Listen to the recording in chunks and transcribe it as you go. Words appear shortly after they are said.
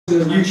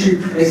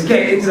YouTube, let's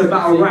get into the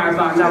battle right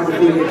about now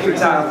before we get kicked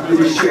out of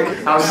this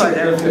shit outside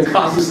the Elephant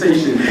Castle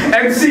Station.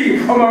 MC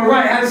on my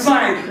right hand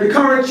side, the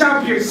current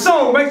champion,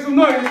 so make some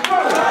noise, let's go!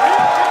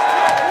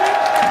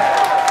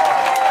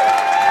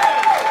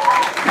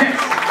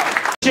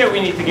 Shit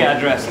we need to get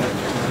addressed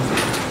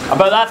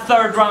about that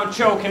third round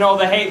choke and all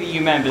the hate that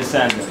you men been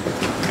sending.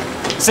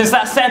 Since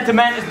that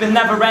sentiment has been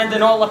never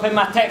ending all up in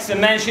my texts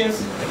and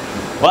mentions,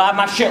 well, I had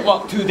my shit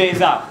locked 2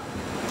 days out.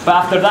 But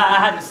after that I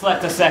hadn't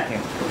slept a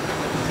second.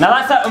 Now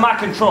that's out of my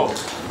control.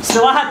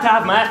 Still I had to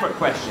have my effort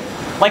questioned.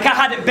 Like I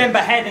hadn't been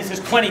beheading since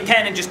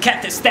 2010 and just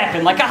kept it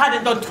stepping. Like I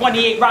hadn't done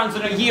 28 rounds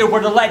in a year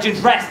where the legends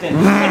resting.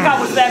 Like I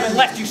was them and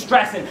left you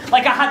stressing.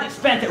 Like I hadn't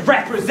spent it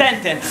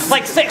representing.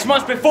 Like 6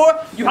 months before,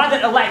 you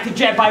hadn't elected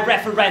Jed by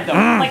referendum.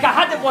 Like I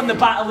hadn't won the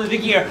battle of the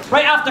year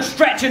right after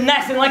stretching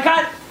Nesson. Like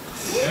I...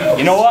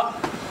 You know what?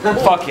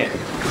 Fuck it.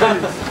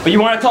 But you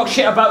want to talk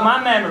shit about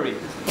my memory?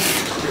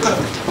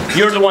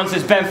 You're the ones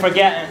that's been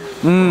forgetting.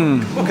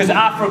 Because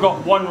I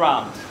forgot 1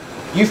 round.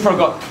 You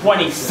forgot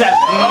 27.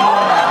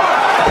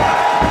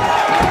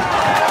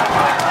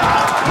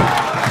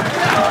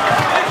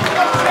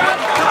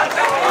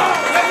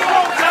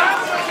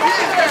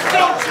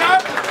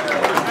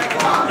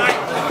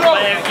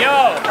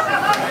 Yo!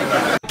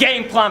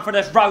 Game plan for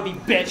this rowdy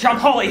bitch. I'm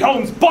Holly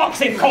Holmes'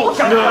 boxing coach.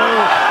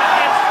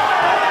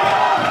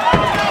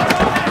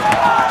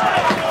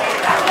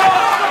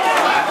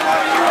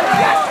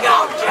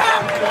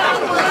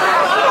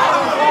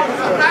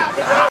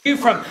 You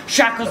from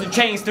shackles and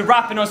chains to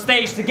rapping on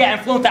stage to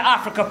getting flown to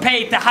Africa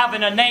paid to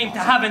having a name to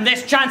having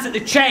this chance at the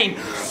chain.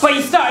 But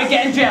he started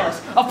getting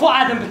jealous of what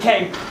Adam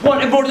became.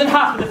 Wanted more than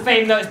half of the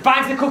fame, now it's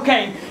bags of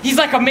cocaine. He's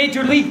like a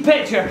major league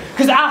pitcher,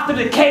 cause after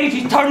the cage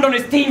he turned on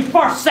his team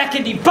first,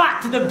 second he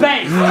back to the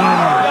base.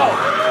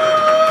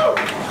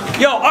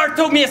 Yo, Art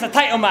told me it's a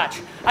title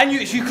match. I knew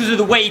it's you because of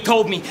the way he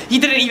told me. He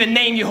didn't even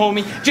name you,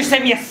 homie, just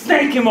sent me a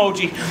snake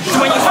emoji. So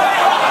when you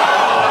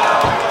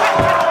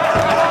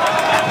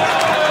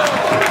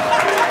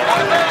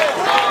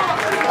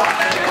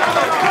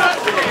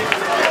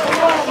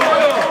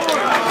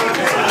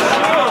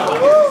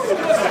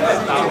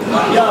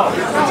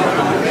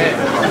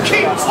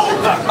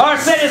Art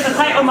said it's a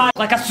title match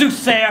like a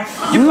soothsayer.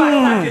 You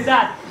backstabbed your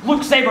dad,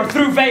 Luke Saber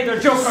through Vader,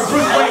 Joker,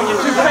 Bruce Wayne, your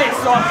two-faced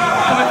son.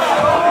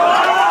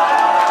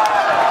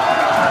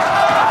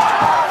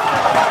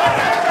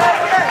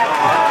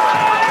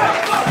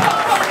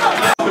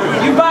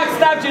 You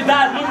backstabbed your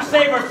dad, Luke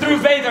Saber through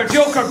Vader,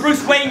 Joker,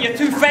 Bruce Wayne, your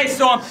two-faced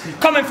son.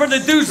 Coming for the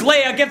dude's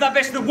lair, give that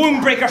bitch the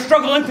wound breaker,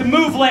 struggling to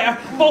move later.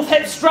 Both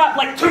hips strapped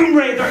like Tomb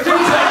Raider.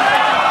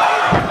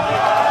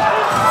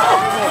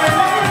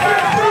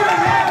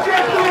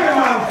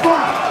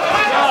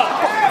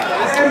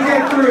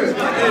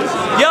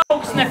 Yo,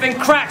 sniffing,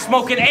 crack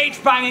smoking,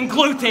 H-banging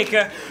glue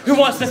taker who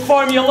wants the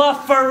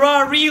Formula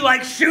Ferrari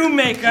like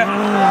Shoemaker.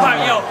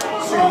 Yo,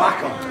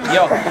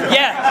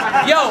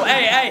 yeah, yo,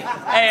 hey,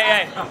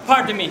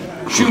 pardon me,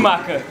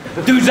 Schumacher.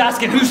 Dude's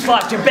asking who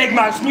slapped your big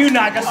mouth, new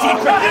naga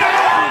secret.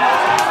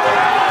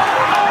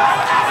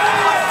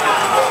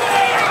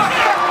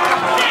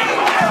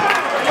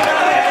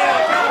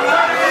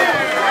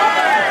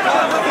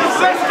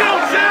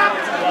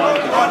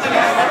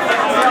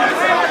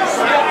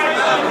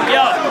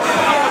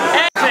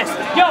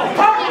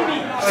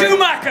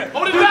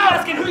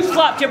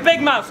 Your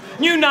big mouth,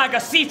 new naga,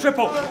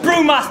 C-triple,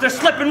 brewmaster,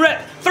 slip and rip,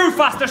 through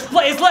faster,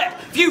 split his lip,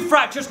 few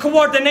fractures,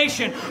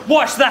 coordination,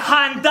 watch the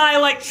hand die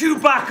like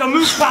Chewbacca,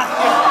 move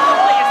faster.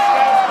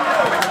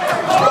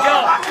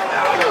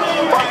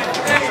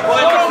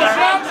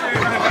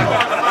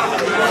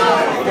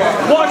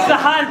 Watch the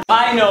hand.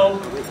 I know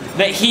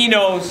that he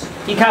knows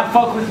he can't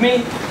fuck with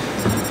me.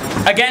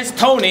 Against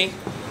Tony,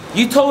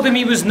 you told him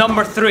he was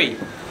number 3.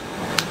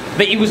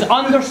 That he was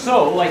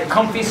undersoul like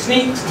comfy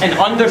sneaks and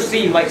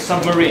undersea like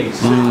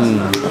submarines.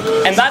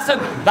 And that's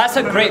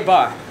a great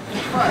bar.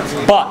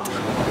 But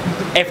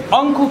if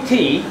Uncle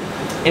T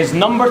is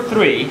number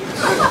 3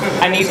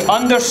 and he's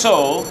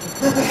undersoul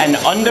and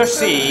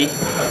undersea,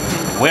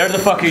 where the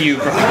fuck are you,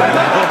 bro?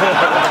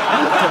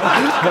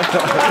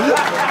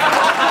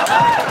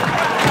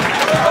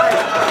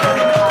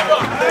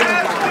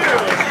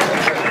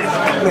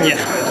 Yeah,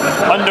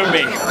 under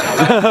me.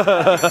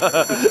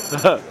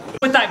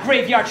 With that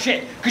graveyard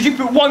shit, cause you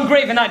put 1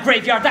 grave in that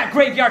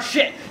graveyard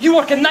shit. You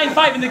work a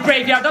 9-5 in the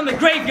graveyard, I'm the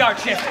graveyard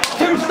shift.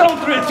 Tombstone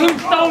through a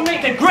tombstone,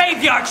 make the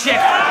graveyard shift.